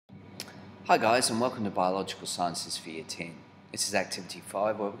Hi guys, and welcome to Biological Sciences for Year 10. This is Activity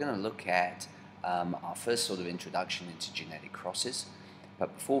 5, where we're going to look at our first sort of introduction into genetic crosses.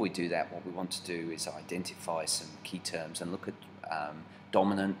 But before we do that, what we want to do is identify some key terms and look at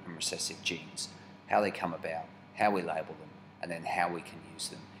dominant and recessive genes, how they come about, how we label them, and then how we can use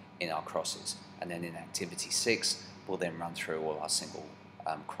them in our crosses. And then in Activity 6, we'll then run through all our single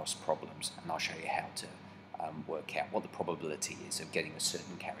cross problems, and I'll show you how to work out what the probability is of getting a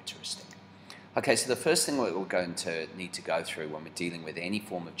certain characteristic. Okay, so the first thing we're going to need to go through when we're dealing with any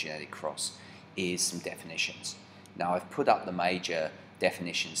form of genetic cross is some definitions. Now, I've put up the major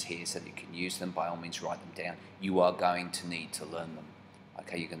definitions here so that you can use them. By all means, write them down. You are going to need to learn them.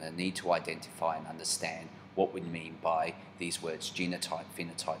 Okay, you're going to need to identify and understand what we mean by these words: genotype,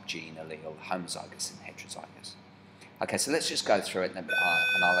 phenotype, gene, allele, homozygous, and heterozygous. Okay, so let's just go through it, and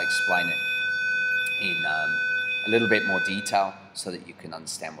I'll explain it in a little bit more detail so that you can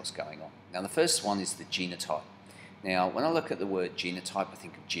understand what's going on. Now, the first one is the genotype. Now, when I look at the word genotype, I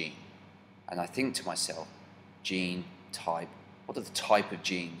think of gene, and I think to myself, gene, type, what are the type of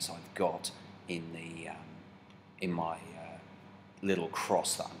genes I've got in my little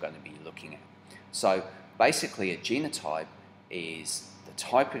cross that I'm going to be looking at? So basically, a genotype is the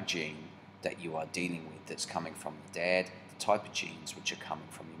type of gene that you are dealing with that's coming from the dad, the type of genes which are coming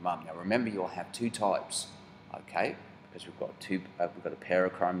from your mum. Now, remember, you'll have two types, okay? Because we've got a pair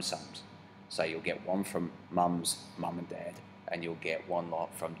of chromosomes. So you'll get one from mum's mum and dad, and you'll get one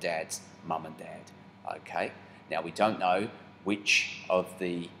lot from dad's mum and dad, okay? Now, we don't know which of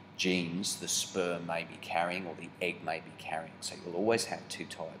the genes the sperm may be carrying or the egg may be carrying, so you'll always have two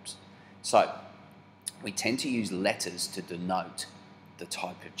types. So we tend to use letters to denote the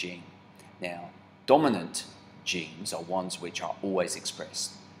type of gene. Now, dominant genes are ones which are always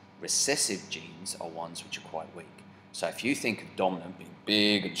expressed. Recessive genes are ones which are quite weak. So if you think of dominant being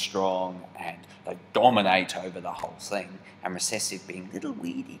big and strong and they dominate over the whole thing, and recessive being little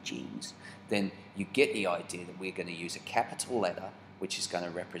weedy genes, then you get the idea that we're going to use a capital letter which is going to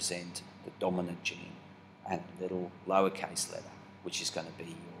represent the dominant gene, and a little lowercase letter which is going to be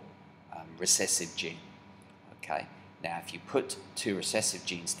your recessive gene. Okay. Now, if you put two recessive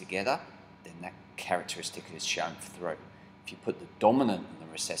genes together, then that characteristic is shown through. If you put the dominant and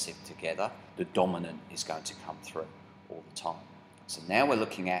the recessive together, the dominant is going to come through all the time. So now we're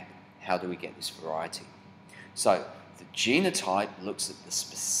looking at how do we get this variety. So the genotype looks at the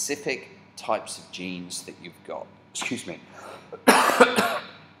specific types of genes that you've got. Excuse me.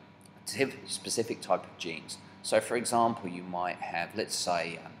 Specific type of genes. So for example, you might have, let's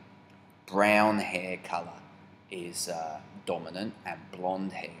say, brown hair colour is dominant and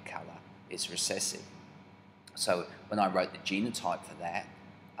blonde hair colour is recessive. So when I wrote the genotype for that,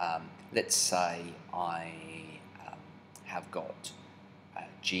 let's say I have got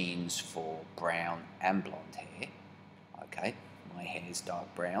genes for brown and blonde hair. Okay, my hair is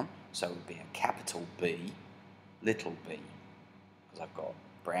dark brown, so it would be a capital B, little b, because I've got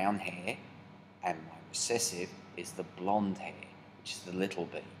brown hair, and my recessive is the blonde hair, which is the little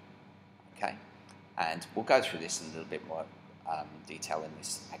b. Okay, and we'll go through this in a little bit more detail in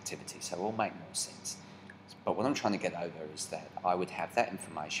this activity, so it will make more sense. But what I'm trying to get over is that I would have that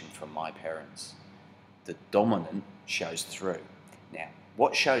information from my parents. The dominant shows through. Now,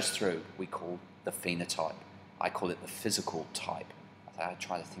 what shows through we call the phenotype. I call it the physical type. I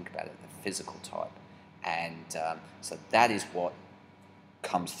try to think about it, the physical type. And so that is what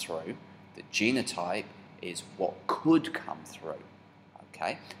comes through. The genotype is what could come through.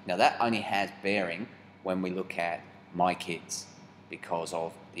 Okay. Now, that only has bearing when we look at my kids, because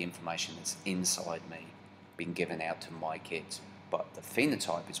of the information that's inside me being given out to my kids. But the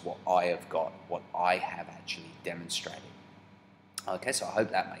phenotype is what I have got, what I have actually demonstrated. Okay, so I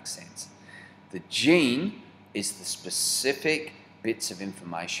hope that makes sense. The gene is the specific bits of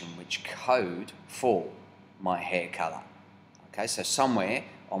information which code for my hair colour. Okay, so somewhere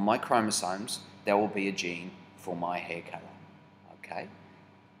on my chromosomes there will be a gene for my hair colour. Okay,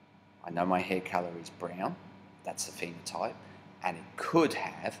 I know my hair colour is brown, that's the phenotype, and it could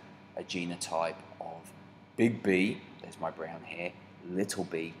have a genotype of big B, there's my brown hair, little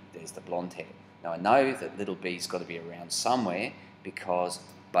b, there's the blonde hair. Now I know that little b's got to be around somewhere because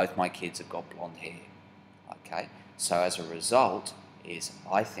both my kids have got blonde hair. Okay, so as a result is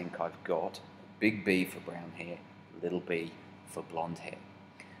I think I've got big B for brown hair, little b for blonde hair.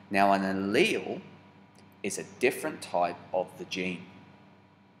 Now an allele is a different type of the gene,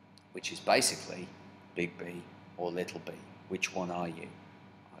 which is basically big B or little b. Which one are you?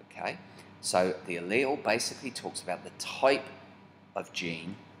 Okay, so the allele basically talks about the type of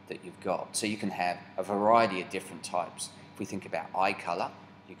gene that you've got. So you can have a variety of different types. If we think about eye colour,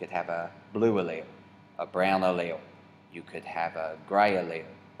 You could have a blue allele, a brown allele. You could have a grey allele,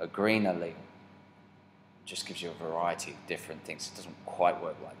 a green allele. It just gives you a variety of different things. It doesn't quite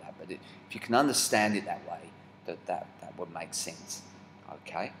work like that, but if you can understand it that way, that would make sense.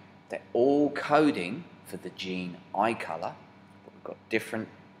 Okay, they're all coding for the gene eye colour, but we've got different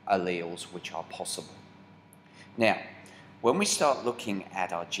alleles which are possible. Now, when we start looking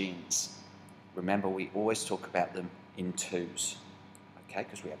at our genes, remember we always talk about them in twos, okay,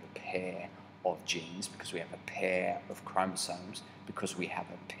 because we have a pair of genes, because we have a pair of chromosomes, because we have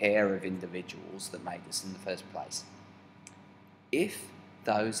a pair of individuals that made us in the first place. If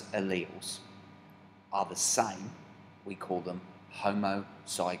those alleles are the same, we call them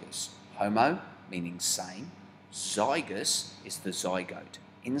homozygous. Homo meaning same, zygous is the zygote.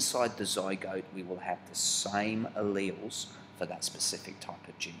 Inside the zygote we will have the same alleles for that specific type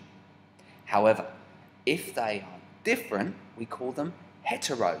of gene. However, if they are different, we call them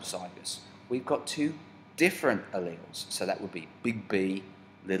heterozygous. We've got two different alleles, so that would be big B,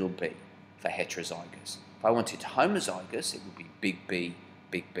 little b for heterozygous. If I wanted homozygous, it would be big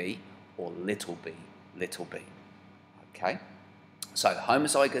B, or little b, little b. Okay? So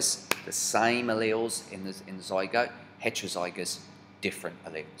homozygous, the same alleles in the zygote, heterozygous, different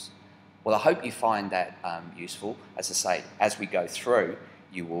alleles. Well, I hope you find that useful. As I say, as we go through,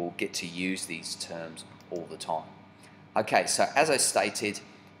 you will get to use these terms all the time. Okay, so as I stated,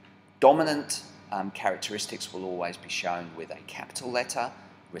 dominant characteristics will always be shown with a capital letter.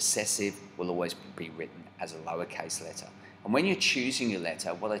 Recessive will always be written as a lowercase letter. And when you're choosing your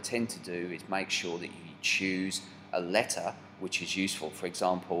letter, what I tend to do is make sure that you choose a letter which is useful. For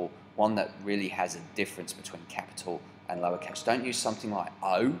example, one that really has a difference between capital and lowercase. Don't use something like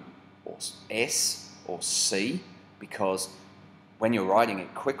O or S or C, because when you're writing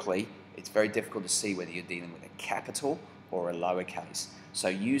it quickly, it's very difficult to see whether you're dealing with a capital or a lowercase. So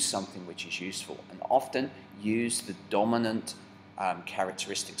use something which is useful, and often use the dominant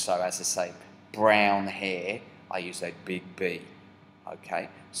characteristics. So as I say, brown hair, I use a big B. Okay,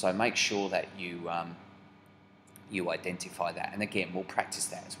 so make sure that you identify that, and again we'll practice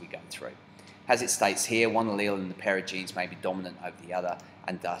that as we go through. As it states here, one allele in the pair of genes may be dominant over the other,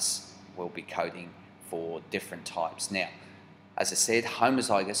 and thus we'll be coding for different types. Now, as I said,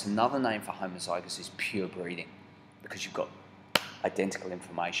 homozygous, another name for homozygous is pure breeding, because you've got identical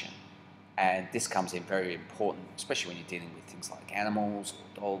information. And this comes in very important, especially when you're dealing with things like animals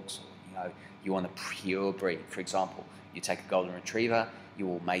or dogs, or you want a pure breed. For example, you take a golden retriever, you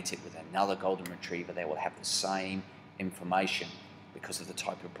will mate it with another golden retriever, they will have the same information because of the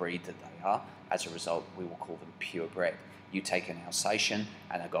type of breed that they are. As a result, we will call them purebred. You take an Alsatian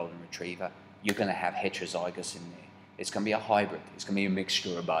and a golden retriever, you're going to have heterozygous in there. It's going to be a hybrid, it's going to be a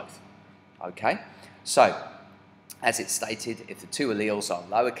mixture of both. Okay? So, as it's stated, if the two alleles are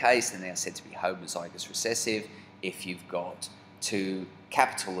lowercase, then they are said to be homozygous recessive. If you've got two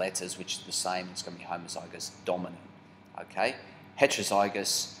capital letters, which are the same, it's going to be homozygous dominant. Okay?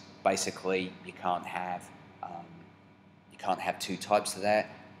 Heterozygous, basically, you can't have two types of that,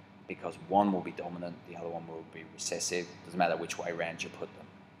 because one will be dominant, the other one will be recessive. Doesn't matter which way around you put them.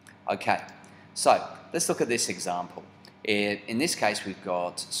 Okay, so let's look at this example. In this case, we've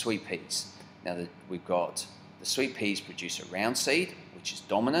got sweet peas. Now, we've got the sweet peas produce a round seed, which is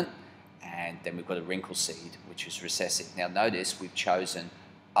dominant, and then we've got a wrinkle seed, which is recessive. Now, notice we've chosen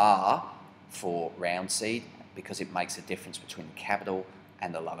R for round seed because it makes a difference between the capital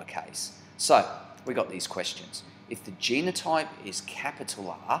and the lowercase. So, we've got these questions. If the genotype is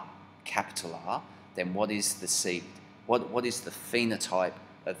capital R, then what is the seed? What is the phenotype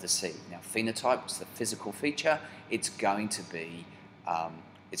of the seed? Now, phenotype is the physical feature. It's going to be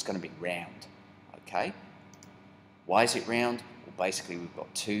round. Okay. Why is it round? Well, basically, we've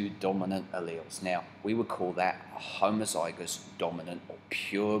got two dominant alleles. Now, we would call that a homozygous dominant or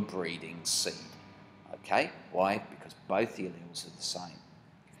pure breeding seed. Okay. Why? Because both the alleles are the same.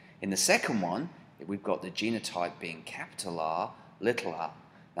 In the second one, we've got the genotype being capital R, little r.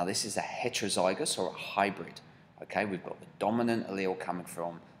 Now, this is a heterozygous or a hybrid. Okay, we've got the dominant allele coming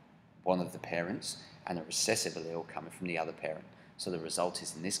from one of the parents and a recessive allele coming from the other parent. So the result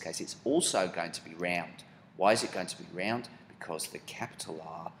is, in this case, it's also going to be round. Why is it going to be round? Because the capital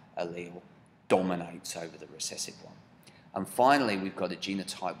R allele dominates over the recessive one. And finally, we've got a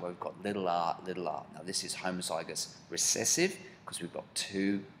genotype where we've got little r, little r. Now, this is homozygous recessive because we've got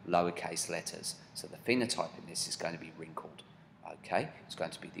two lowercase letters. So the phenotype in this is going to be wrinkled. Okay, it's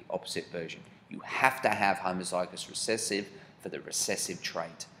going to be the opposite version. You have to have homozygous recessive for the recessive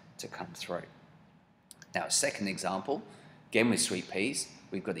trait to come through. Now, a second example, again with sweet peas,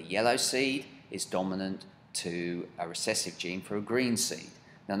 we've got a yellow seed is dominant to a recessive gene for a green seed.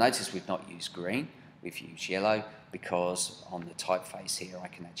 Now notice we've not used green, we've used yellow, because on the typeface here I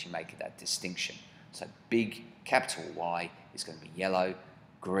can actually make that distinction. So big capital Y is going to be yellow,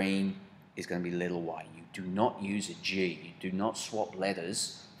 green is going to be little y. You do not use a G, you do not swap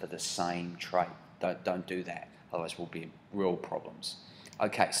letters for the same trait. Don't do that, otherwise we'll be in real problems.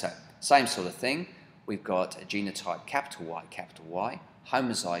 Okay, so same sort of thing. We've got a genotype capital Y,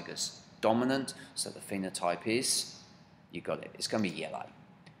 homozygous dominant, so the phenotype is, you got it, it's going to be yellow.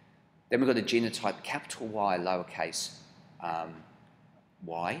 Then we've got a genotype capital Y, lowercase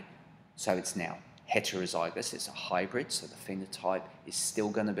y, so it's now heterozygous, it's a hybrid, so the phenotype is still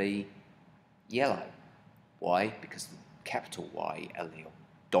going to be yellow. Why? Because the capital Y allele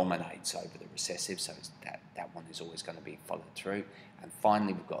dominates over the recessive, so that one is always going to be followed through. And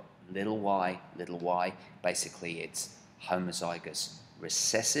finally, we've got little y, basically it's homozygous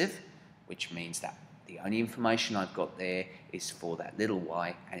recessive, which means that the only information I've got there is for that little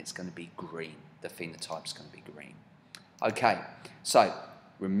y, and it's going to be green. The phenotype's going to be green. Okay, so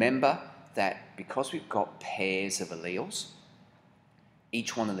remember that because we've got pairs of alleles,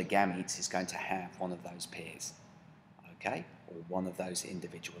 each one of the gametes is going to have one of those pairs, okay, or one of those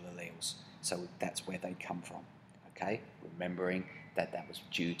individual alleles. So that's where they come from, okay, remembering that that was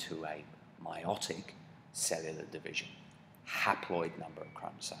due to a meiotic cellular division, haploid number of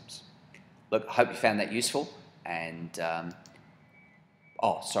chromosomes. Look, I hope you found that useful, and,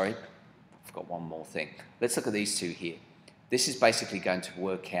 oh, sorry, I forgot one more thing. Let's look at these two here. This is basically going to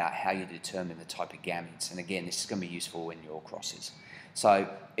work out how you determine the type of gametes, and again, this is going to be useful in your crosses. So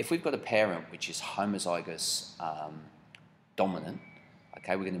if we've got a parent which is homozygous dominant,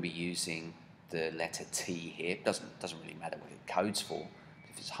 okay, we're going to be using the letter T here. It doesn't really matter what it codes for.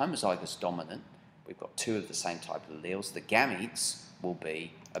 If it's homozygous dominant, we've got two of the same type of alleles. The gametes will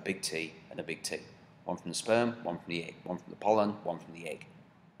be a big T and a big T. One from the sperm, one from the egg. One from the pollen, one from the egg.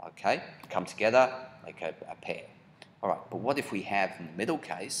 Okay, come together, make a pair. All right, but what if we have, in the middle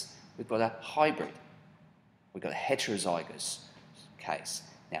case, we've got a hybrid. We've got a heterozygous case.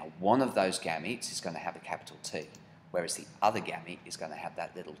 Now, one of those gametes is going to have a capital T, whereas the other gamete is going to have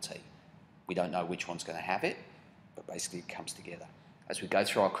that little t. We don't know which one's going to have it, but basically it comes together. As we go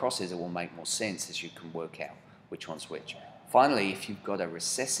through our crosses, it will make more sense as you can work out which one's which. Finally, if you've got a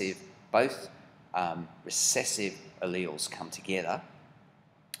recessive, both recessive alleles come together,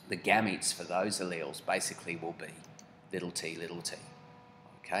 the gametes for those alleles basically will be little t,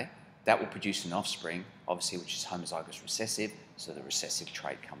 okay? That will produce an offspring, obviously, which is homozygous recessive, so the recessive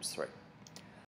trait comes through.